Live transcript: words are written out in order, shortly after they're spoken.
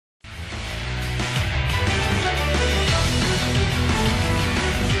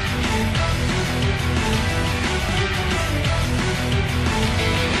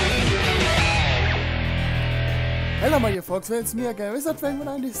folks, it's me again,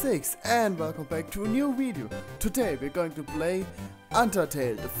 Wizard96, and welcome back to a new video. Today we're going to play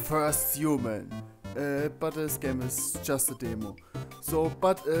Undertale, the first human. But this game is just a demo. So,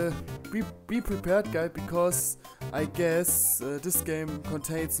 but be prepared, guys, because I guess this game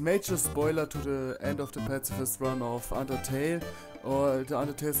contains major spoiler to the end of the pacifist run of Undertale, or the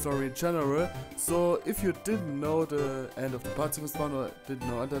Undertale story in general. So if you didn't know the end of the pacifist run or didn't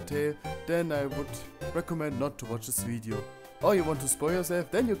know Undertale, then I would recommend not to watch this video. Or you want to spoil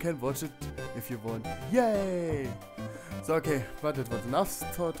yourself, then you can watch it if you want. Yay! So okay, but it was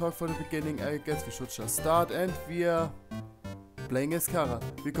enough talk for the beginning. I guess we should just start, and we are playing as Chara,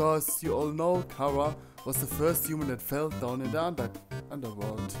 because you all know Chara was the first human that fell down in the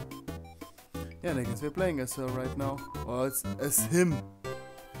underworld. Yeah, and I guess we're playing as her right now, or as him,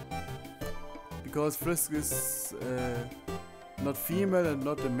 because Frisk is not female and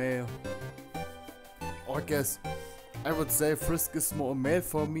not a male. Or I guess I would say Frisk is more male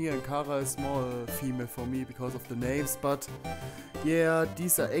for me and Chara is more female for me because of the names, but yeah,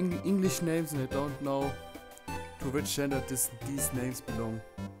 these are English names and I don't know to which gender these names belong,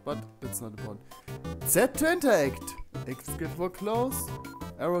 but that's not important. Z to interact, X for close,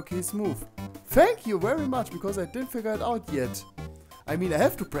 arrow keys move. Thank you very much, because I didn't figure it out yet. I mean, I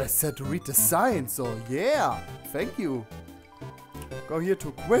have to press Z to read the sign, so yeah, thank you. Go here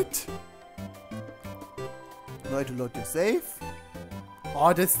to quit. Now to load your save.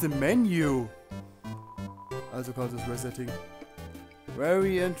 Oh, that's the menu. Also called this resetting.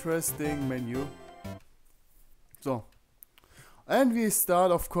 Very interesting menu. So. And we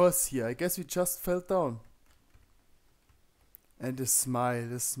start, of course, here. I guess we just fell down. And the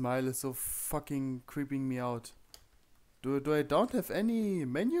smile is so fucking creeping me out. Do I don't have any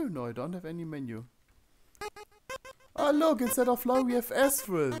menu? No, I don't have any menu. Oh look, instead of flower we have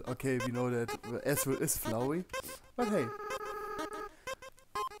Asphalt. Okay, we know that Asphalt is flowery. But hey.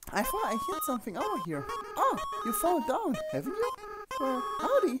 I thought I heard something over here. Oh, you fell down, haven't you? Well,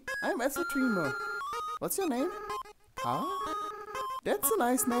 howdy, I'm Asphalt Dreamer. What's your name? Ah? That's a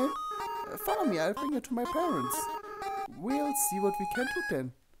nice name. Follow me, I'll bring you to my parents. We'll see what we can do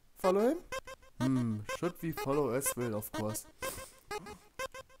then. Follow him? Should we follow Asphalt, of course.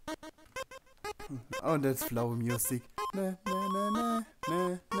 Oh, and that's flower music. Na, na, na, na,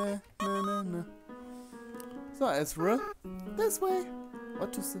 na, na, na, na. So, Ezra, this way.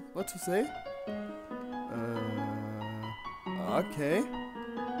 What to say? Okay.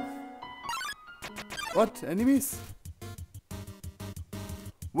 What? Enemies?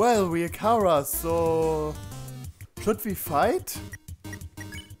 Well, we're Chara, so should we fight?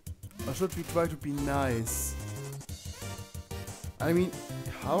 Or should we try to be nice? I mean,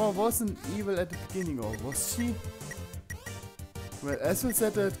 Chara wasn't evil at the beginning, or was she? Well, Asphalt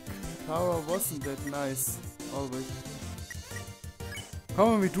said that Chara wasn't that nice, always. Come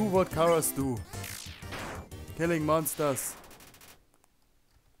on, we do what Charas do. Killing monsters.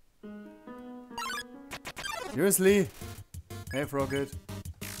 Seriously? Hey, Rocket.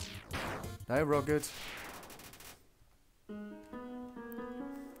 Die, Rocket.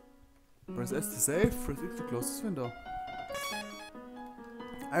 Press S to save, press X to close this window.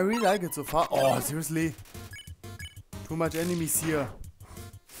 I really like it so far. Oh, seriously? Too much enemies here.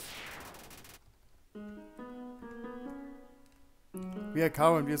 We are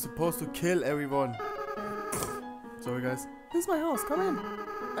Chara and we are supposed to kill everyone. Sorry, guys. This is my house, come in.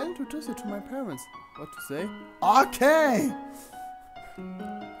 I'll introduce you to my parents. What to say? Okay!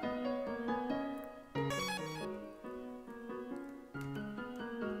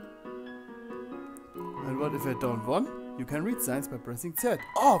 And what if I don't want? You can read signs by pressing Z.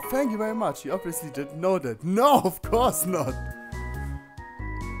 Oh, thank you very much. You obviously didn't know that. No, of course not.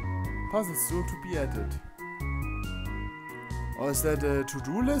 Puzzles soon to be added. Or is that a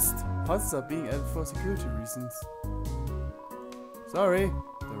to-do list? Puzzles are being added for security reasons. Sorry,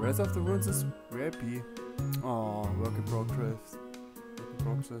 the rest of the runes is rappy. Oh, work in progress.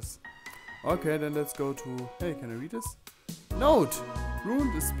 Okay, then let's go to... Hey, can I read this? Note!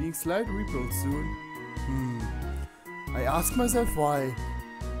 Rune is being slightly rebuilt soon. I ask myself why.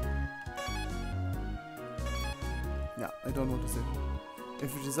 Yeah, I don't know what to say.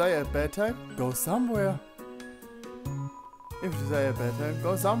 If you desire a bad time, go somewhere. If you desire a bad time,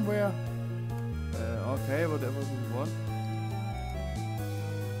 go somewhere. Okay, whatever we want.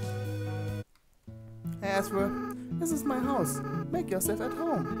 Hey, Asphalt, this is my house. Make yourself at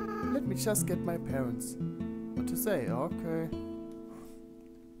home. Let me just get my parents. What to say? Okay.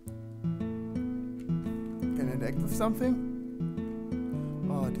 Can I interact with something?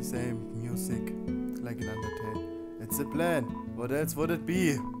 Oh, the same music, like in Undertale. It's a plan. What else would it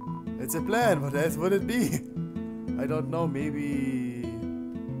be? It's a plan. What else would it be? I don't know, maybe...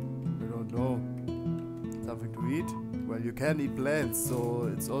 I don't know. Something to eat? Well, you can eat plants, so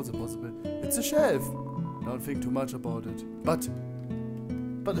it's also possible. It's a shelf. Don't think too much about it. But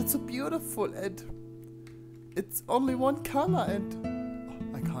it's so beautiful and it's only one color and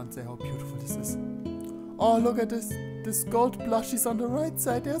I can't say how beautiful this is. Oh, look at this. This gold plushies on the right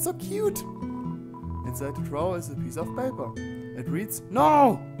side. They're so cute. Inside the drawer is a piece of paper. It reads,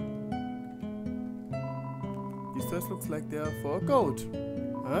 "No!" These toys looks like they are for a goat.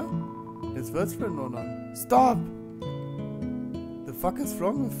 Huh? There's words written on them. Stop! The fuck is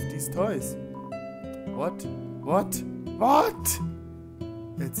wrong with these toys? What? What? What?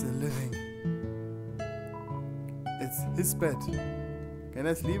 It's a living. It's his bed. Can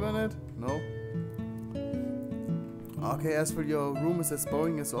I sleep on it? No. Okay, as for your room is as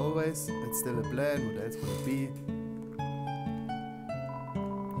boring as always. It's still a plan. What else would it be?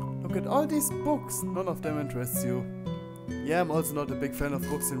 Look at all these books. None of them interests you. Yeah, I'm also not a big fan of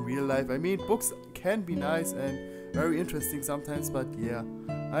books in real life. I mean, books can be nice and very interesting sometimes, but yeah,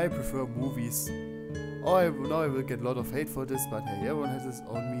 I prefer movies. Oh, I know I will get a lot of hate for this, but hey, everyone has his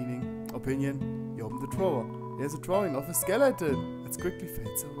own opinion. You open the drawer. There's a drawing of a skeleton. It quickly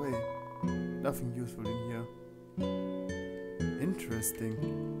fades away. Nothing useful in here. Interesting.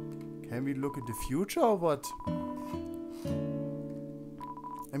 Can we look at the future or what?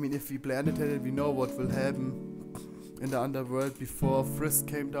 I mean, if we play Undertale, we know what will happen in the underworld before First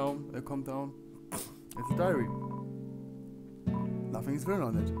come down. It's a diary. Nothing is written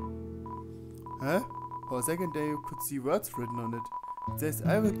on it. Huh? For a second there you could see words written on it. It says,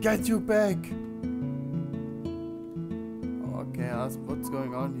 "I will get you back." Okay, ask what's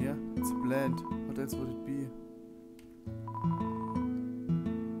going on here. It's bland. What else would it be?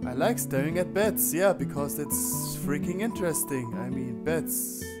 I like staring at beds, yeah, because it's freaking interesting. I mean,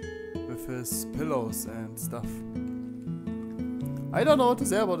 beds with his pillows and stuff. I don't know what to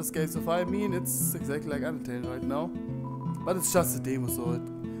say about this game so far. I mean, it's exactly like Undertale right now. But it's just a demo, so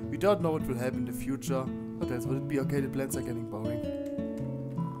we don't know what will happen in the future. What else would it be? Okay, the plans are getting boring.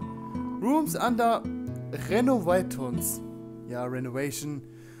 Rooms under renovations. Yeah, renovation.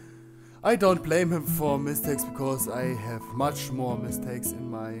 I don't blame him for mistakes because I have much more mistakes in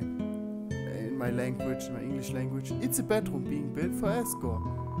my language, in my English language. It's a bedroom being built for Escort.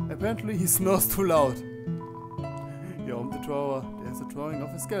 Apparently he snores too loud. You open the drawer. There's a drawing of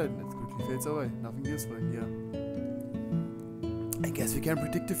a skeleton. It quickly fades away. Nothing useful in here. I guess we can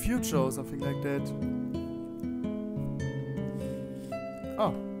predict the future or something like that.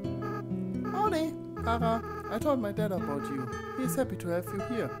 Oh. Howdy, Chara. I told my dad about you. He is happy to have you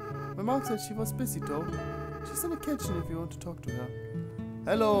here. My mom said she was busy though. She's in the kitchen if you want to talk to her.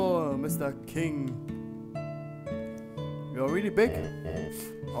 Hello, Mr. King. You're really big?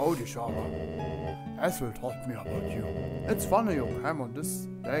 Howdy, Chara. Aswell told me about you. It's funny you came on this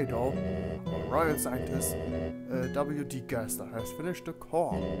day though. Our royal scientist, W.D. Gaster, has finished the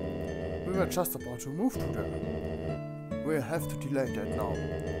core. We were just about to move to there. We'll have to delay that now.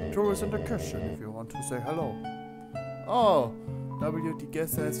 Chara is in the kitchen if you want to say hello. Oh, W.D.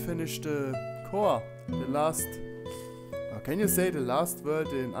 Gaster has finished the core. The last... can you say the last word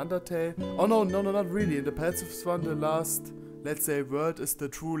in Undertale? Oh no, not really. In the passive one, the last, let's say, word is the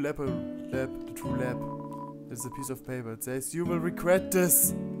true lab. The true lab. There's a piece of paper. It says, "You will regret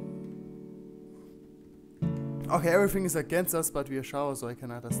this." Okay, everything is against us, but we are Chara, so I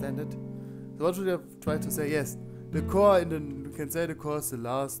can understand it. So what should I try to say? Yes, the core you can say the core is the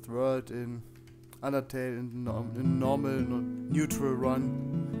last word in Undertale in normal, neutral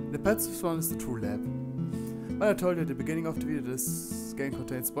run. The passive one is the true lab. But I told you at the beginning of the video, this game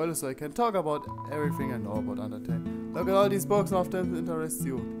contains spoilers, so I can talk about everything I know about Undertale. Look at all these books, none of them interest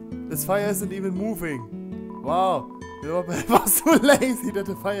you. This fire isn't even moving. Wow, I was so lazy that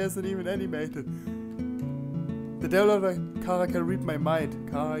the fire isn't even animated. The developer Chara can read my mind.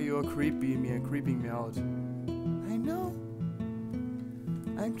 Chara, you're creeping me out. I know.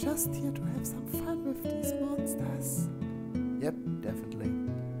 I'm just here to have some fun with these monsters. Yep, definitely.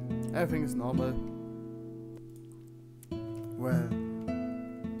 Everything is normal. Well,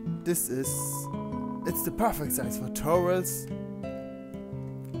 it's the perfect size for Taurus.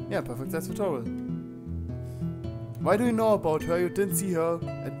 Yeah, perfect size for Taurus. Why do you know about her? You didn't see her,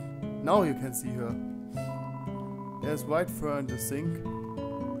 and now you can see her. There's white fur in the sink.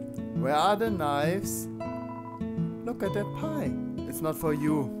 Where are the knives? Look at that pie. It's not for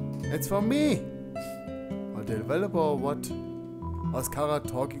you. It's for me. Or the developer or what? Was Chara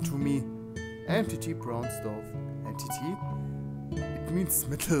talking to me? MTT brown stove. MTT? It means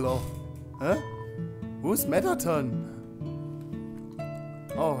middle of. Huh? Who's Metaton?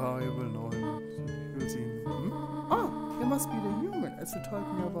 Oh, how you will know him. You will see him. Hmm? must be the human, as we're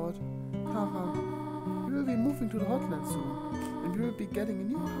talking about. Chara, we will be moving to the hotline soon, and we will be getting a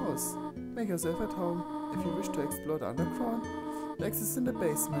new house. Make yourself at home. If you wish to explore the underground, the exit is in the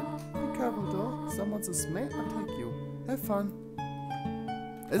basement. Be careful though, someone may attack you. Have fun.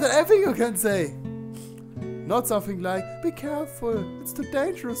 Is that everything you can say? Not something like, be careful, it's too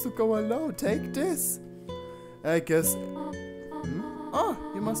dangerous to go alone, take this. I guess... Oh,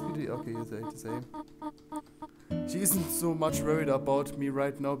 you must be the... Okay, you say the same. She isn't so much worried about me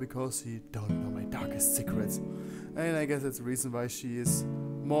right now because she don't know my darkest secrets. And I guess that's the reason why she is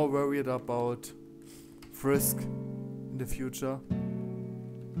more worried about Frisk in the future.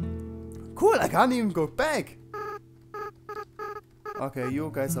 Cool, I can't even go back. Okay,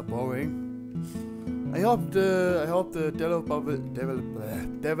 you guys are boring. I hope the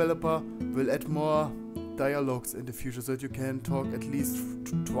developer will add more dialogues in the future so that you can talk at least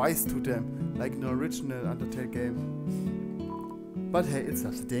twice to them, like in the original Undertale game. But hey, it's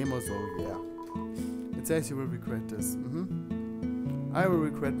just a demo, so yeah. It says you will regret this. I will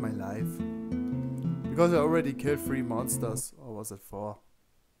regret my life. Because I already killed 3 monsters. Or was it 4?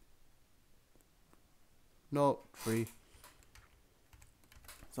 No, 3.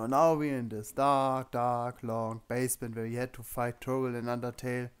 So now we're in this dark, long basement where we had to fight Troll and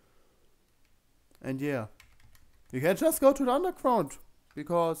Undertale. And yeah, you can just go to the underground,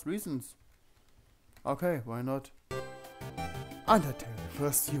 because reasons. Okay, why not? Undertale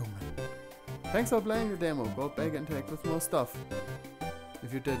First Human. Thanks for playing the demo, go back and interact with more stuff.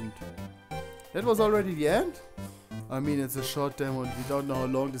 If you didn't. That was already the end? I mean, it's a short demo and we don't know how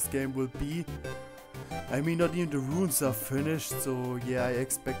long this game will be. I mean, not even the runes are finished, so yeah, I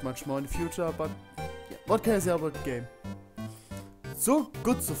expect much more in the future, but yeah, what can I say about the game? So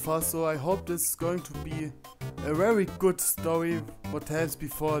good so far, so I hope this is going to be a very good story what happens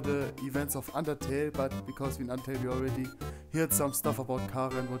before the events of Undertale, but because in Undertale we already heard some stuff about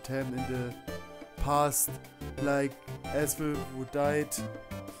Chara and what happened in the past, like Asphalt who died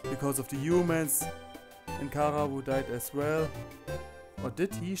because of the humans, and Chara who died as well. Or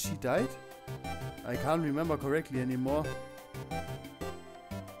did she died? I can't remember correctly anymore.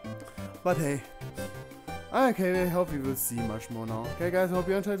 But hey. Okay, I hope we will see much more now. Okay guys, I hope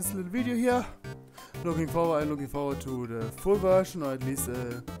you enjoyed this little video here. I'm looking forward to the full version, or at least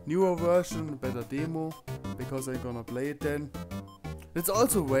a newer version, better demo, because I'm gonna play it then. It's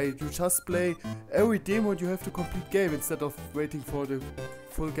also a way, you just play every demo and you have to complete game instead of waiting for the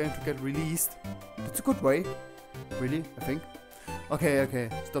full game to get released. It's a good way, really, I think. Okay,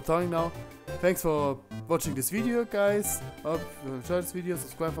 stop talking now. Thanks for watching this video, guys. Hope you enjoyed this video.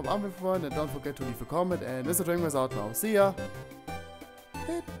 Subscribe for more everyone, and don't forget to leave a comment. And Mr. Dragon is out now. See ya.